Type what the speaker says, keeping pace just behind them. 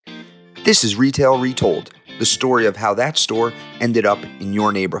This is Retail Retold, the story of how that store ended up in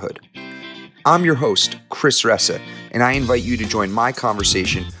your neighborhood. I'm your host, Chris Ressa, and I invite you to join my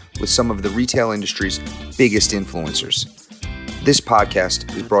conversation with some of the retail industry's biggest influencers. This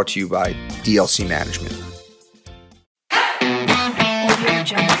podcast is brought to you by DLC Management.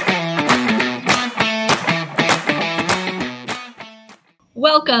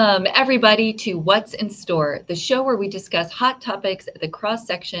 Welcome, everybody, to What's in Store, the show where we discuss hot topics at the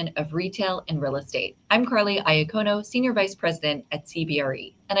cross-section of retail and real estate. I'm Carly Iacono, Senior Vice President at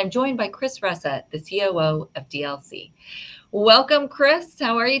CBRE, and I'm joined by Chris Ressa, the COO of DLC. Welcome, Chris.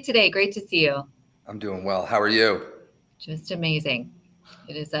 How are you today? Great to see you. I'm doing well. How are you? Just amazing.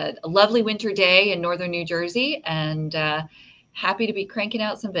 It is a lovely winter day in northern New Jersey, and happy to be cranking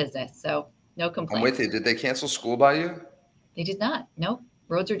out some business, so no complaints. I'm with you. Did they cancel school by you? They did not. Nope.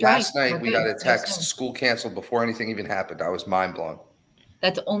 Roads are dry. Last night we got a text, school canceled before anything even happened. I was mind blown.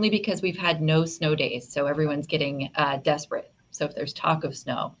 That's only because we've had no snow days, so everyone's getting desperate. So if there's talk of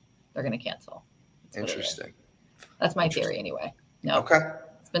snow, they're going to cancel. Interesting. That's my theory anyway. No. Okay.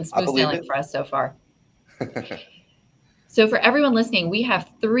 It's been smooth sailing for us so far. So for everyone listening, we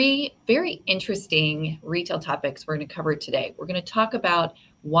have three very interesting retail topics we're going to cover today. We're going to talk about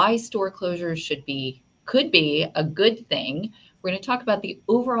why store closures could be a good thing. We're going to talk about the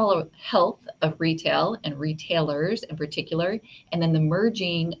overall health of retail and retailers in particular, and then the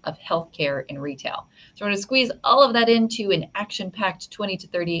merging of healthcare and retail. So we're going to squeeze all of that into an action-packed 20 to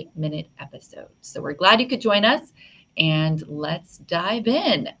 30-minute episode. So we're glad you could join us, and let's dive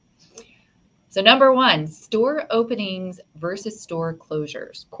in. So number one, store openings versus store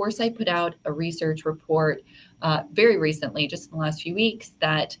closures. CoreSite put out a research report very recently, just in the last few weeks,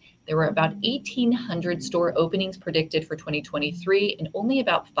 that there were about 1,800 store openings predicted for 2023 and only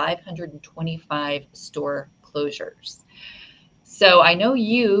about 525 store closures. So I know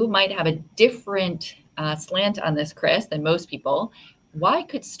you might have a different slant on this, Chris, than most people. Why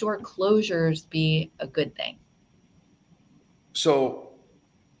could store closures be a good thing? So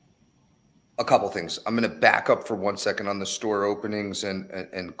a couple things. I'm going to back up for 1 second on the store openings and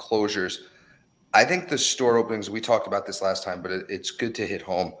closures. I think the store openings, we talked about this last time, but it's good to hit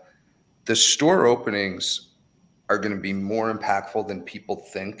home. The store openings are going to be more impactful than people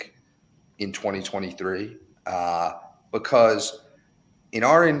think in 2023 because in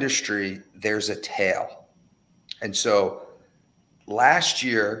our industry, there's a tail. And so last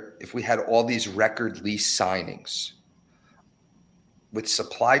year, if we had all these record lease signings, with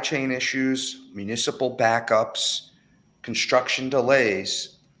supply chain issues, municipal backups, construction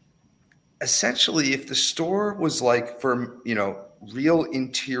delays, essentially, if the store was like for, real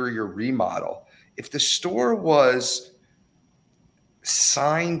interior remodel, if the store was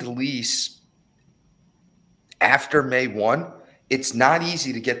signed lease after May 1, it's not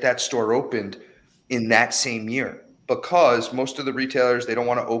easy to get that store opened in that same year because most of the retailers, they don't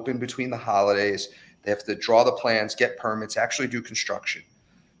want to open between the holidays. They have to draw the plans, get permits, actually do construction.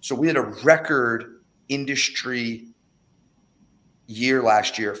 So we had a record industry year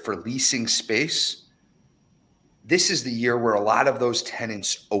last year for leasing space. This is the year where a lot of those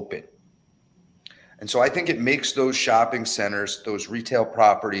tenants open. And so I think it makes those shopping centers, those retail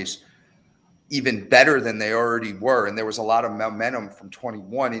properties, even better than they already were. And there was a lot of momentum from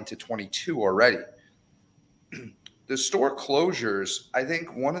 21 into 22 already. The store closures, I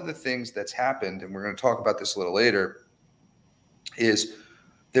think one of the things that's happened, and we're going to talk about this a little later, is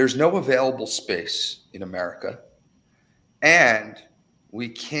there's no available space in America, and we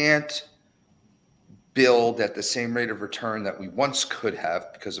can't build at the same rate of return that we once could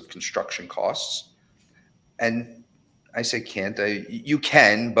have because of construction costs. And I say can't, you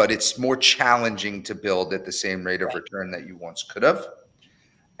can, but it's more challenging to build at the same rate of return that you once could have.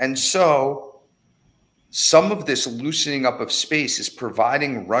 And so some of this loosening up of space is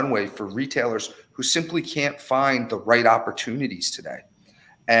providing runway for retailers who simply can't find the right opportunities today.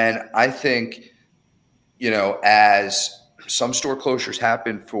 And I think, as some store closures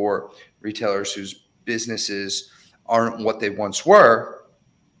happen for retailers whose businesses aren't what they once were,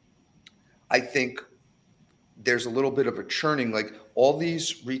 I think there's a little bit of a churning, like all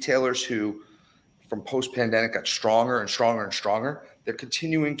these retailers who from post-pandemic got stronger and stronger and stronger, they're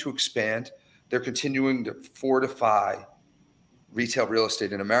continuing to expand. They're continuing to fortify retail real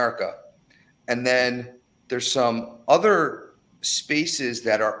estate in America. And then there's some other spaces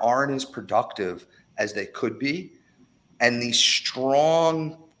that aren't as productive as they could be. And these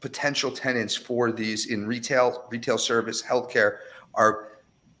strong potential tenants for these in retail service, healthcare are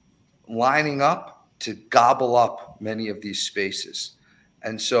lining up to gobble up many of these spaces.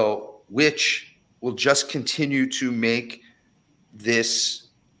 And so, which will just continue to make this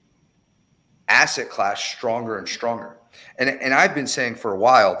asset class stronger and stronger. And I've been saying for a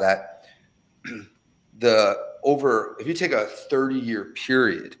while that if you take a 30-year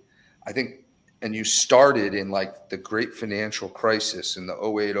period, I think, and you started in like the great financial crisis in the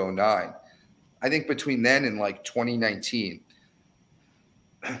 08, 09, I think between then and like 2019,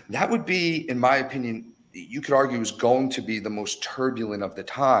 that would be, in my opinion, you could argue was going to be the most turbulent of the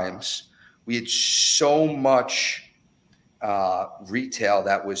times. We had so much retail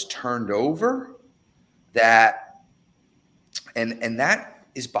that was turned over and that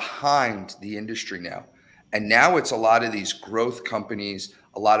is behind the industry now. And now it's a lot of these growth companies,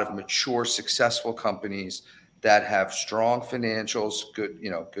 a lot of mature, successful companies that have strong financials,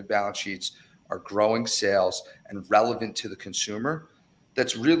 good balance sheets, are growing sales and relevant to the consumer.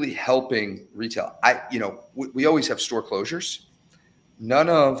 That's really helping retail. We always have store closures.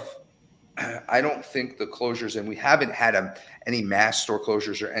 I don't think the closures, and we haven't had any mass store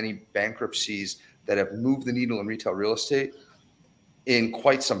closures or any bankruptcies that have moved the needle in retail real estate in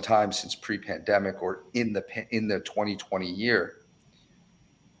quite some time since pre-pandemic or in the 2020 year.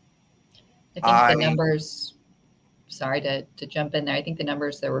 I think the numbers, sorry to jump in there. I think the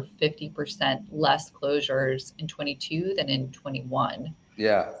numbers, there were 50% less closures in 22 than in 21.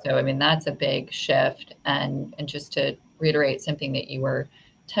 Yeah. So, I mean, that's a big shift. And just to reiterate something that you were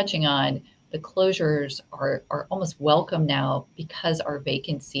touching on, the closures are almost welcome now because our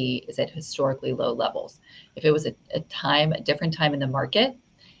vacancy is at historically low levels. If it was a different time in the market,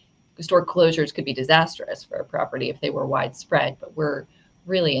 store closures could be disastrous for a property if they were widespread, but we're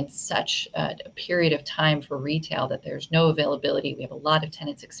really in such a period of time for retail that there's no availability. We have a lot of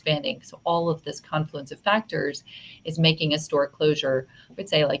tenants expanding. So all of this confluence of factors is making a store closure, I would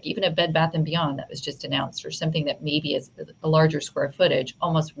say, like even a Bed Bath & Beyond that was just announced, or something that maybe is a larger square footage,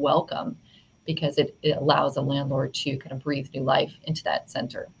 almost welcome, because it allows a landlord to kind of breathe new life into that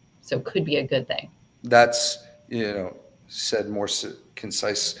center. So it could be a good thing. That's, said more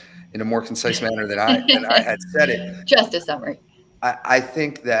concise, in a more concise manner than I had said it. Just a summary. I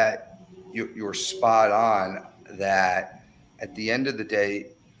think that you're spot on that at the end of the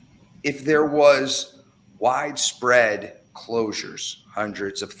day, if there was widespread closures,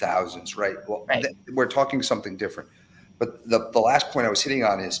 hundreds of thousands, right? Well, right. We're talking something different. But the last point I was hitting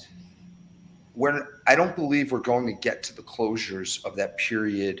on is I don't believe we're going to get to the closures of that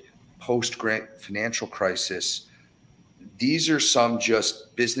period post-great financial crisis. These are some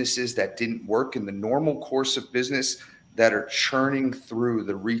just businesses that didn't work in the normal course of business that are churning through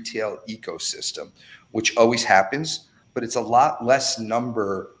the retail ecosystem, which always happens, but it's a lot less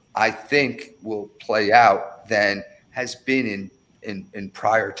number, I think, will play out than has been in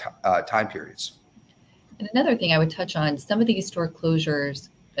prior time periods. And another thing I would touch on, some of these store closures,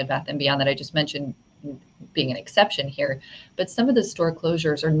 Bed Bath & Beyond that I just mentioned being an exception here, but some of the store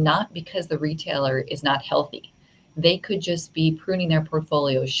closures are not because the retailer is not healthy. They could just be pruning their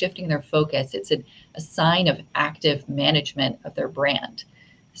portfolio, shifting their focus. It's a sign of active management of their brand.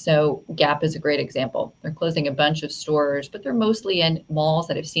 So Gap is a great example. They're closing a bunch of stores, but they're mostly in malls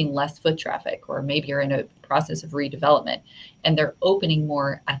that have seen less foot traffic, or maybe are in a process of redevelopment. And they're opening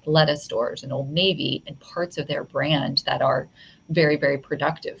more Athleta stores and Old Navy and parts of their brand that are very, very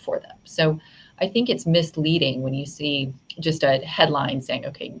productive for them. So I think it's misleading when you see just a headline saying,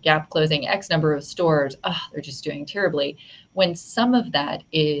 okay, Gap closing X number of stores, they're just doing terribly, when some of that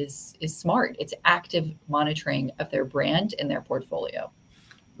is smart. It's active monitoring of their brand and their portfolio.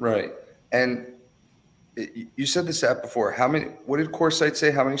 Right. And you said this stat before. What did CoreSite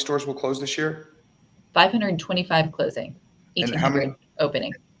say? How many stores will close this year? 525 closing, 1,800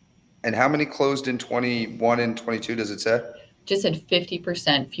 opening. And how many closed in 21 and 22, does it say? Just said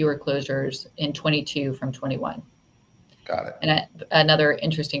 50% fewer closures in 22 from 21. Got it. And another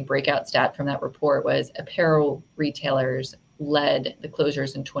interesting breakout stat from that report was apparel retailers led the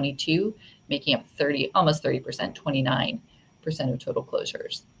closures in 22, making up almost 30%, 29% of total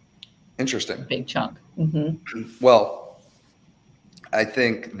closures. Interesting. Big chunk. Mm-hmm. Well, I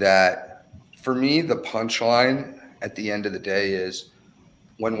think that for me, the punchline at the end of the day is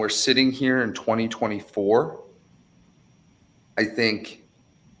when we're sitting here in 2024, I think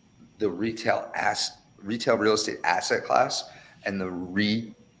the retail real estate asset class and the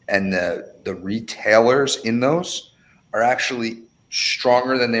retailers in those are actually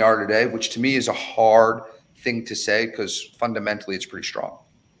stronger than they are today, which to me is a hard thing to say because fundamentally it's pretty strong.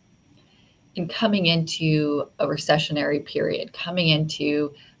 And coming into a recessionary period, coming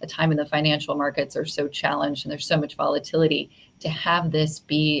into a time when the financial markets are so challenged and there's so much volatility, to have this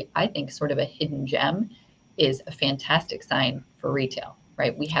be, I think, sort of a hidden gem is a fantastic sign for retail,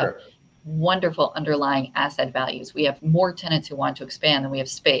 right? We have wonderful underlying asset values. We have more tenants who want to expand than we have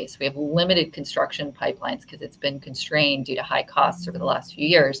space. We have limited construction pipelines because it's been constrained due to high costs over the last few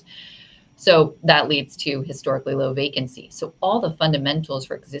years. So that leads to historically low vacancy. So all the fundamentals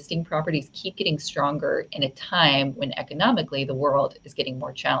for existing properties keep getting stronger in a time when economically the world is getting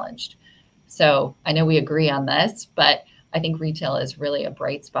more challenged. So I know we agree on this, but I think retail is really a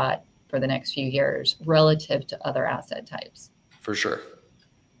bright spot for the next few years relative to other asset types. For sure.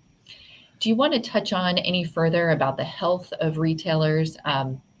 Do you want to touch on any further about the health of retailers?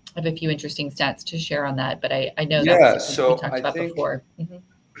 I have a few interesting stats to share on that, but I know that was Yeah. something we So talked about before.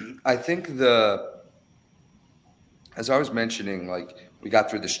 I think as I was mentioning, like we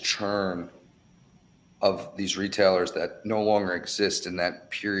got through this churn of these retailers that no longer exist in that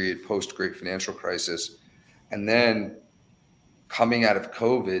period post Great Financial Crisis. And then coming out of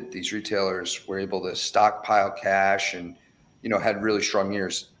COVID, these retailers were able to stockpile cash and, had really strong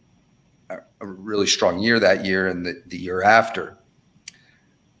years, a really strong year that year and the year after.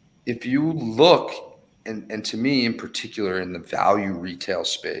 If you look, and to me in particular in the value retail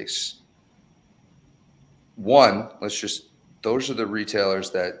space, those are the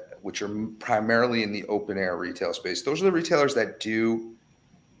retailers which are primarily in the open air retail space. Those are the retailers that do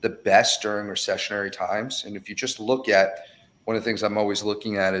the best during recessionary times. And if you just look at, one of the things I'm always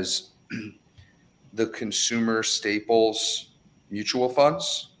looking at is the consumer staples mutual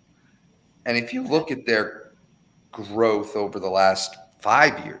funds. And if you look at their growth over the last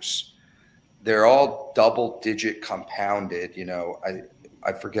 5 years, they're all double digit compounded.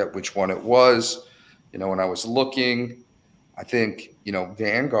 I forget which one it was. When I was looking, I think,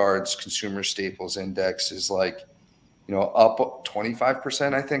 Vanguard's consumer staples index is like, up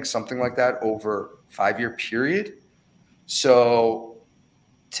 25%, I think, something like that over 5-year period. So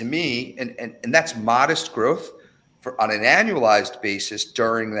to me, and that's modest growth on an annualized basis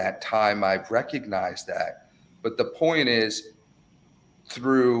during that time, I've recognized that. But the point is,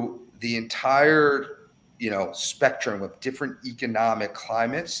 through the entire, spectrum of different economic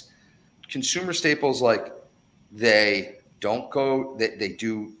climates, consumer staples, like they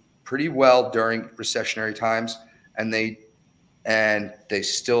do pretty well during recessionary times, and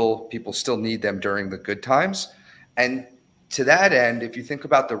people still need them during the good times. And to that end, if you think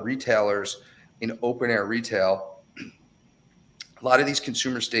about the retailers in open air retail, a lot of these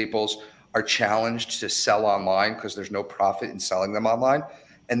consumer staples are challenged to sell online because there's no profit in selling them online.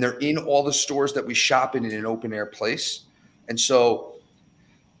 And they're in all the stores that we shop in an open air place. And so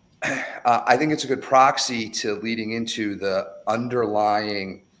I think it's a good proxy to leading into the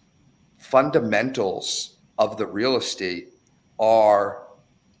underlying fundamentals of the real estate are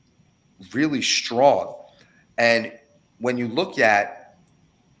really strong. And when you look at,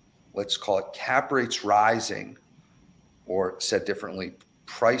 let's call it cap rates rising, or said differently,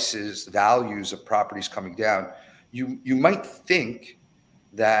 values of properties coming down, you might think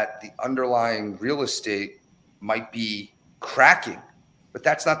that the underlying real estate might be cracking, but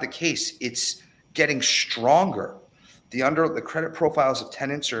that's not the case. It's getting stronger. The credit profiles of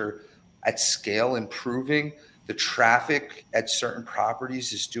tenants are at scale improving. The traffic at certain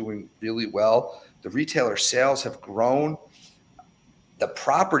properties is doing really well. The retailer sales have grown. The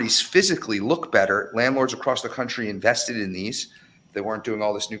properties physically look better. Landlords across the country invested in these. They weren't doing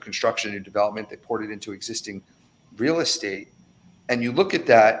all this new construction, new development. They poured it into existing real estate. And you look at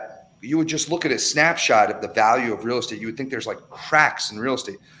that, you would just look at a snapshot of the value of real estate. You would think there's like cracks in real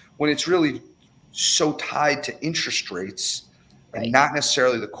estate when it's really so tied to interest rates, right, and not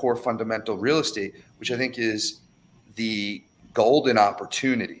necessarily the core fundamental real estate, which I think is the golden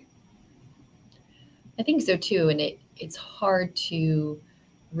opportunity. I think so too. And it's hard to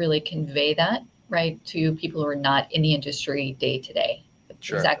really convey that, right, to people who are not in the industry day to day.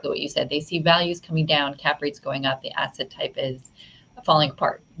 Sure. Exactly what you said. They see values coming down, cap rates going up, the asset type is falling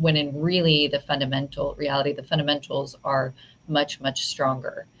apart, when in really the fundamentals are much, much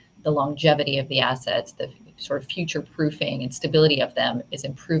stronger. The longevity of the assets, the sort of future proofing and stability of them is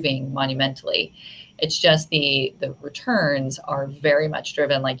improving monumentally. It's just the returns are very much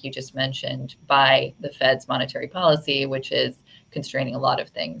driven, like you just mentioned, by the Fed's monetary policy, which is constraining a lot of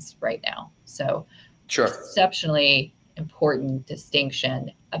things right now. So sure, exceptionally important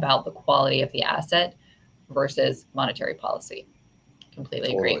distinction about the quality of the asset versus monetary policy.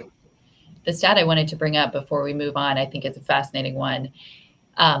 Completely agree. The stat I wanted to bring up before we move on, I think it's a fascinating one.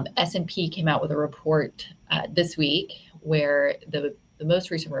 S&P came out with a report this week where the most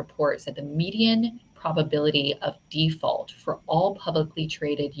recent report said the median probability of default for all publicly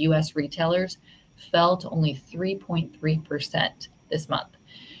traded U.S. retailers fell to only 3.3% this month.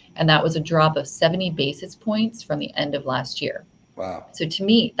 And that was a drop of 70 basis points from the end of last year. Wow. So to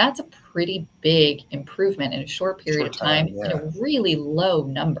me, that's a pretty big improvement in a short period of time and Yeah. a really low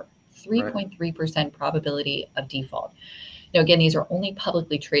number, Right. 3.3% probability of default. Now, again, these are only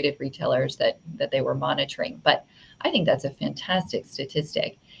publicly traded retailers that they were monitoring, but I think that's a fantastic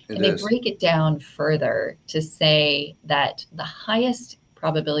statistic. It And they is. break it down further to say that the highest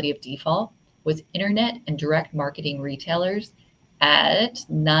probability of default was internet and direct marketing retailers at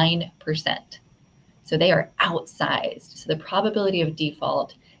 9%. So they are outsized. So the probability of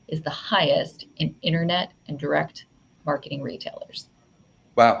default is the highest in internet and direct marketing retailers.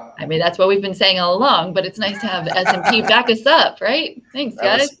 Wow. I mean, that's what we've been saying all along, but it's nice to have S&P back us up, right? Thanks,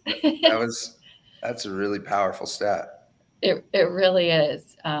 guys. That's a really powerful stat. It really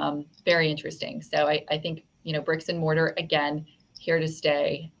is very interesting. So I think, bricks and mortar, again, here to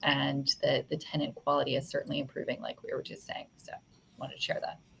stay. And the tenant quality is certainly improving, like we were just saying. So I wanted to share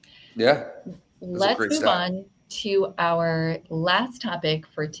that. Yeah. Let's move on to our last topic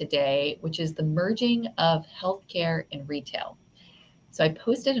for today, which is the merging of healthcare and retail. So I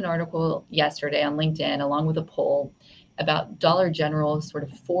posted an article yesterday on LinkedIn along with a poll about Dollar General's sort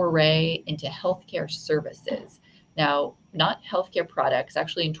of foray into healthcare services. Now, not healthcare products.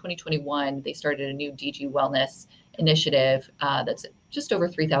 Actually, in 2021, they started a new DG Wellness initiative that's just over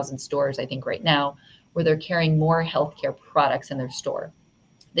 3,000 stores, I think, right now, where they're carrying more healthcare products in their store.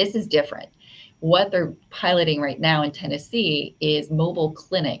 This is different. What they're piloting right now in Tennessee is mobile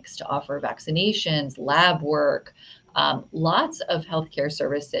clinics to offer vaccinations, lab work, lots of healthcare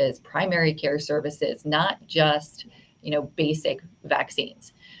services, primary care services, not just basic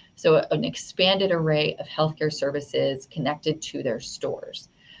vaccines. So an expanded array of healthcare services connected to their stores.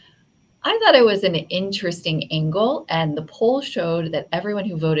 I thought it was an interesting angle, and the poll showed that everyone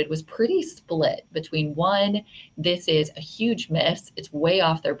who voted was pretty split between one, this is a huge miss, it's way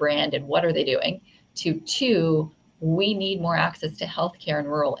off their brand, and what are they doing? To two, we need more access to healthcare in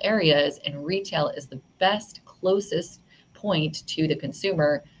rural areas, and retail is the best, closest point to the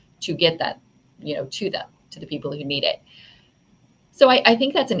consumer to get that, to them, to the people who need it. So I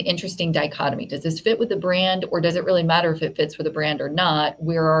think that's an interesting dichotomy. Does this fit with the brand, or does it really matter if it fits with the brand or not?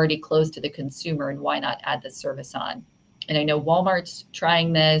 We're already close to the consumer, and why not add this service on? And I know Walmart's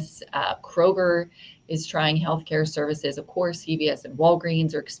trying this. Kroger is trying healthcare services. Of course, CVS and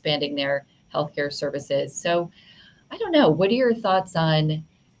Walgreens are expanding their healthcare services. So I don't know. What are your thoughts on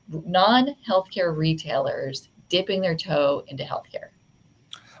non-healthcare retailers dipping their toe into healthcare?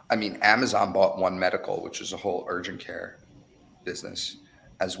 I mean, Amazon bought One Medical, which is a whole urgent care business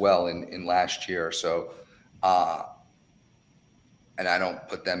as well in last year. So, and I don't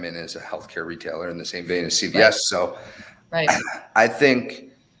put them in as a healthcare retailer in the same vein as CVS. Right. So right. I think,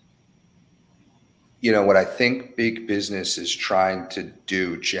 what I think big business is trying to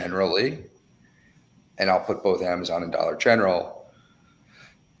do generally, and I'll put both Amazon and Dollar General,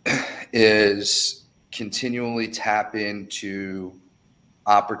 is continually tap into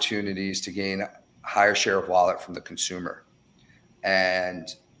opportunities to gain a higher share of wallet from the consumer. And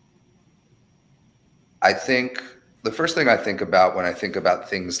I think the first thing I think about when I think about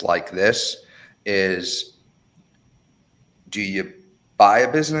things like this is, do you buy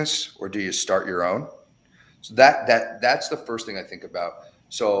a business or do you start your own? So that's the first thing I think about.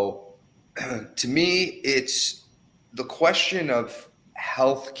 So to me, it's the question of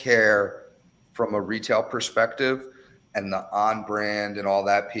healthcare from a retail perspective and the on brand and all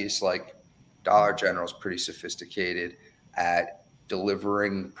that piece. Like Dollar General is pretty sophisticated at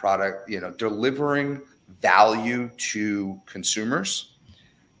delivering product, delivering value to consumers.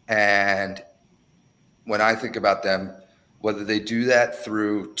 And when I think about them, whether they do that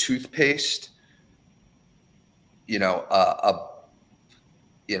through toothpaste, a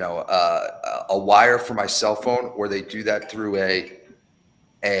wire for my cell phone, or they do that through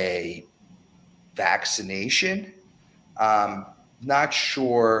a vaccination, not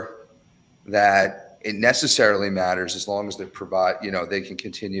sure that it necessarily matters, as long as they provide, they can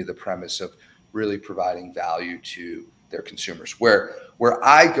continue the premise of really providing value to their consumers. Where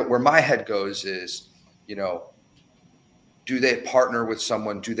my head goes is, do they partner with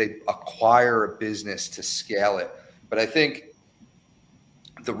someone? Do they acquire a business to scale it? But I think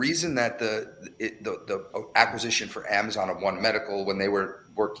the reason that the acquisition for Amazon of One Medical, when they were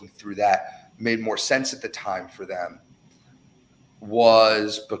working through that, made more sense at the time for them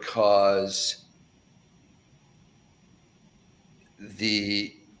was because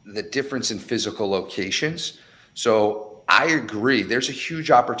the difference in physical locations. So I agree, there's a huge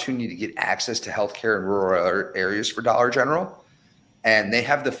opportunity to get access to healthcare in rural areas for Dollar General, and they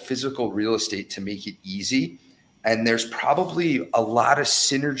have the physical real estate to make it easy. And there's probably a lot of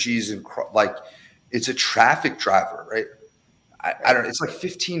synergies, and like, it's a traffic driver, right? I don't know, it's like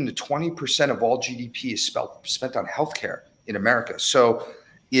 15 to 20% of all GDP is spent on healthcare in America. So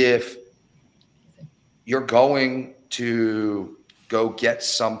if you're going to go get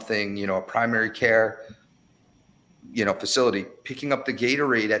something, a primary care, facility, picking up the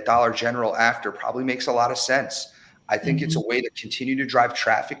Gatorade at Dollar General after probably makes a lot of sense. I think it's a way to continue to drive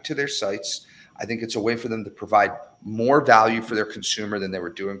traffic to their sites. I think it's a way for them to provide more value for their consumer than they were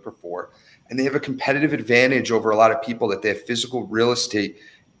doing before. And they have a competitive advantage over a lot of people that they have physical real estate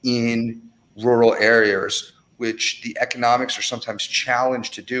in rural areas, which the economics are sometimes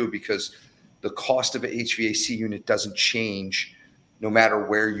challenged to do because the cost of an HVAC unit doesn't change no matter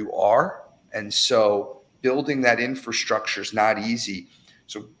where you are. And so building that infrastructure is not easy.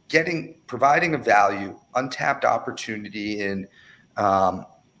 So providing a value, untapped opportunity in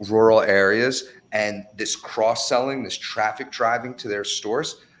rural areas, and this cross-selling, this traffic driving to their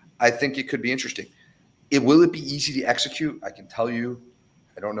stores, I think it could be interesting. Will it be easy to execute? I can tell you,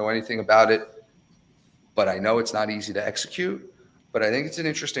 I don't know anything about it, but I know it's not easy to execute. But I think it's an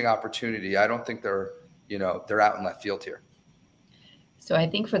interesting opportunity. I don't think they're out in left field here. So I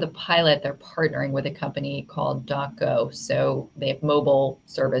think for the pilot, they're partnering with a company called DocGo. So they have mobile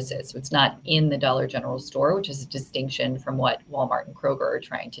services. So it's not in the Dollar General store, which is a distinction from what Walmart and Kroger are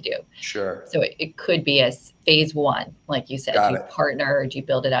trying to do. Sure. So it could be as phase one, like you said, you partner, you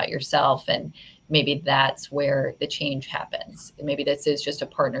build it out yourself, and maybe that's where the change happens. And maybe this is just a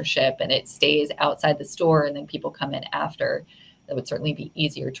partnership and it stays outside the store and then people come in after. That would certainly be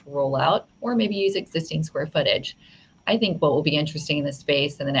easier to roll out, or maybe use existing square footage. I think what will be interesting in this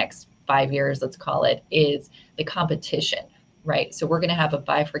space in the next 5 years, let's call it, is the competition, right? So we're going to have a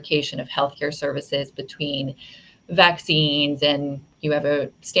bifurcation of healthcare services between vaccines, and you have a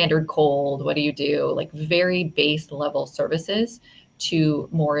standard cold. What do you do? Like very base level services to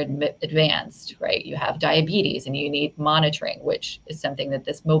more advanced, right? You have diabetes and you need monitoring, which is something that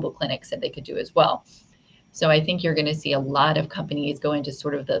this mobile clinic said they could do as well. So I think you're going to see a lot of companies go into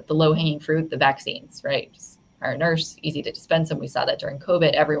sort of the low hanging fruit, the vaccines, right? Just hire a nurse, easy to dispense them. We saw that during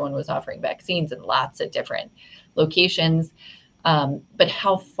COVID. Everyone was offering vaccines in lots of different locations. But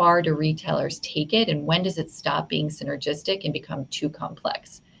how far do retailers take it, and when does it stop being synergistic and become too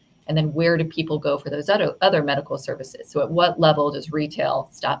complex? And then where do people go for those other medical services? So at what level does retail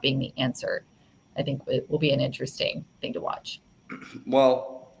stop being the answer? I think it will be an interesting thing to watch.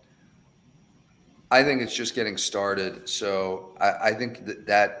 Well, I think it's just getting started. So I think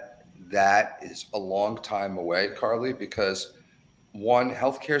that is a long time away, Carly, because one,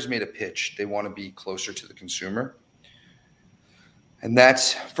 healthcare's made a pitch. They want to be closer to the consumer. And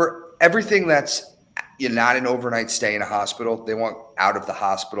that's for everything that's not an overnight stay in a hospital. They want out of the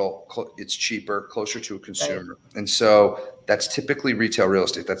hospital. It's cheaper, closer to a consumer. Right. And so that's typically retail real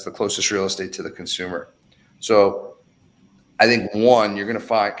estate. That's the closest real estate to the consumer. So I think one, you're going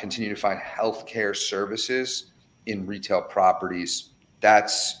to continue to find healthcare services in retail properties.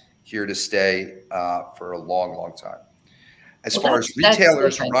 That's here to stay for a long, long time. As far as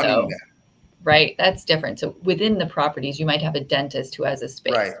retailers running that. Right. That's different. So within the properties, you might have a dentist who has a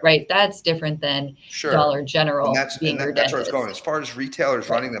space, right? That's different than Dollar General. And that's where it's going. As far as retailers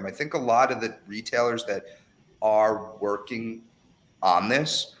running them, I think a lot of the retailers that are working on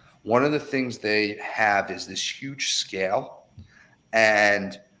this, one of the things they have is this huge scale.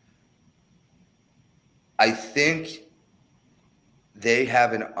 And I think they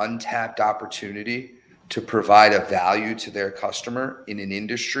have an untapped opportunity to provide a value to their customer in an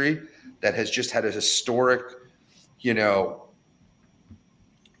industry that has just had a historic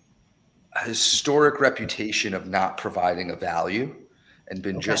reputation of not providing a value and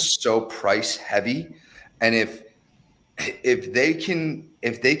been just so price heavy. And if they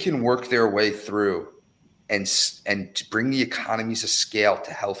can work their way through and to bring the economies of scale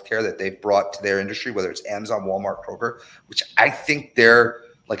to healthcare that they've brought to their industry, whether it's Amazon, Walmart, Kroger, which I think they're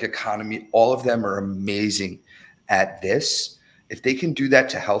like economy, all of them are amazing at this. If they can do that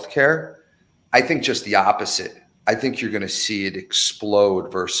to healthcare, I think just the opposite. I think you're going to see it explode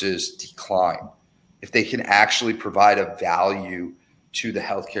versus decline. If they can actually provide a value to the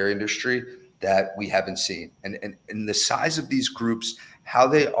healthcare industry that we haven't seen. And the size of these groups, how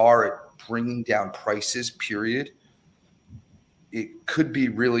they are at bringing down prices, period, it could be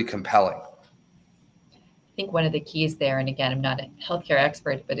really compelling. I think one of the keys there, and again, I'm not a healthcare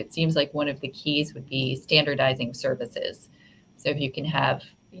expert, but it seems like one of the keys would be standardizing services. So if you can have,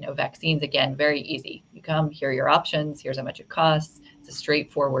 vaccines, again, very easy. You come, here are your options, here's how much it costs. It's a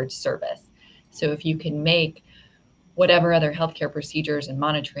straightforward service. So if you can make whatever other healthcare procedures and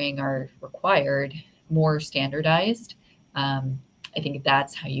monitoring are required more standardized, I think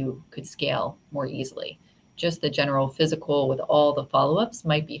that's how you could scale more easily. just the general physical with all the follow-ups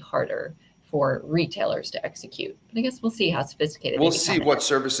might be harder for retailers to execute. But I guess we'll see how sophisticated We'll they see become. what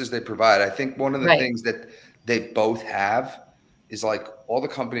services they provide. I think one of the Right. things that they both have is like all the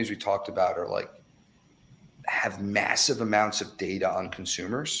companies we talked about are like have massive amounts of data on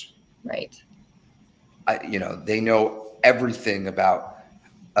consumers. Right. They know everything about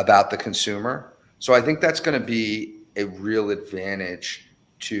the consumer. So I think that's going to be a real advantage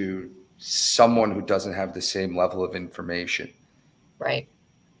to someone who doesn't have the same level of information. Right.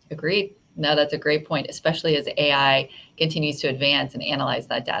 Agreed. No, that's a great point, especially as AI continues to advance and analyze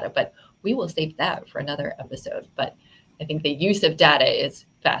that data. But we will save that for another episode. But I think the use of data is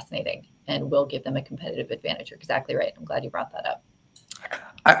fascinating and will give them a competitive advantage. You're exactly right. I'm glad you brought that up.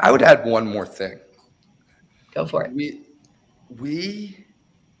 I would add one more thing. Go for it. We,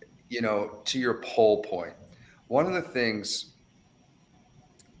 to your poll point, one of the things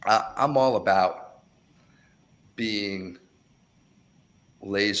I'm all about being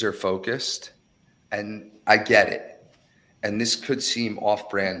laser focused, and I get it. And this could seem off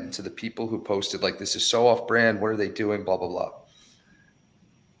brand to the people who posted like, this is so off brand. What are they doing? Blah, blah, blah.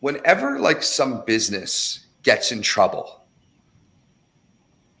 Whenever like some business gets in trouble,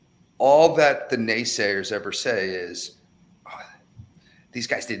 all that the naysayers ever say is, these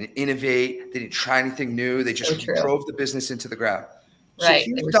guys didn't innovate. They didn't try anything new. They just drove the business into the ground. Right.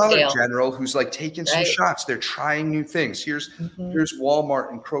 So here's Dollar General, who's like taking some shots. They're trying new things. Here's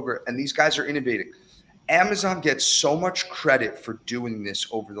Walmart and Kroger, and these guys are innovating. Amazon gets so much credit for doing this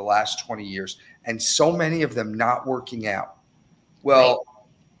over the last 20 years, and so many of them not working out. Well,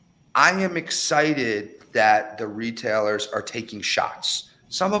 I am excited that the retailers are taking shots.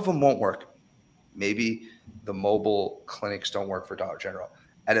 Some of them won't work. Maybe the mobile clinics don't work for Dollar General.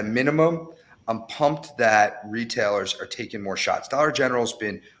 At a minimum, I'm pumped that retailers are taking more shots. Dollar General's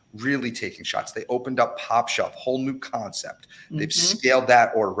been really taking shots. They opened up Pop Shelf, whole new concept. They've scaled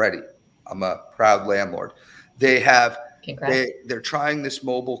that already. I'm a proud landlord. They have, they're trying this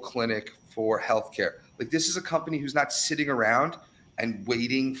mobile clinic for healthcare. Like, this is a company who's not sitting around and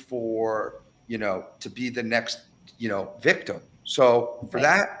waiting for, to be the next, victim. So for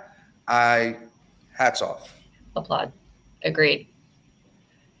that, hats off. Applaud. Agreed.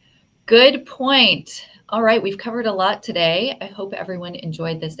 Good point. All right, we've covered a lot today. I hope everyone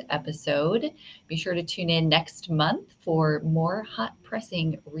enjoyed this episode. Be sure to tune in next month for more hot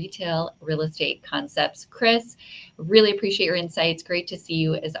pressing retail real estate concepts. Chris, really appreciate your insights. Great to see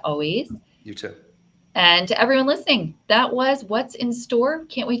you as always. You too. And to everyone listening, that was What's in Store.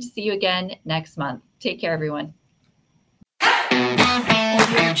 Can't wait to see you again next month. Take care, everyone.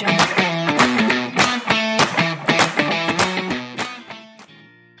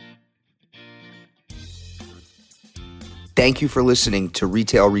 Thank you for listening to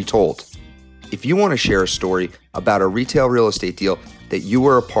Retail Retold. If you want to share a story about a retail real estate deal that you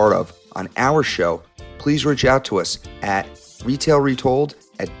were a part of on our show, please reach out to us at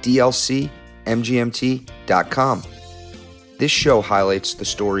retailretold@dlcmgmt.com. This show highlights the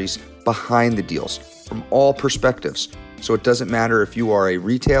stories behind the deals from all perspectives, so it doesn't matter if you are a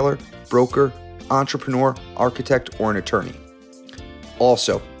retailer, broker, entrepreneur, architect, or an attorney.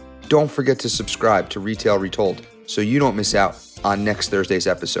 Also, don't forget to subscribe to Retail Retold so you don't miss out on next Thursday's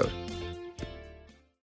episode.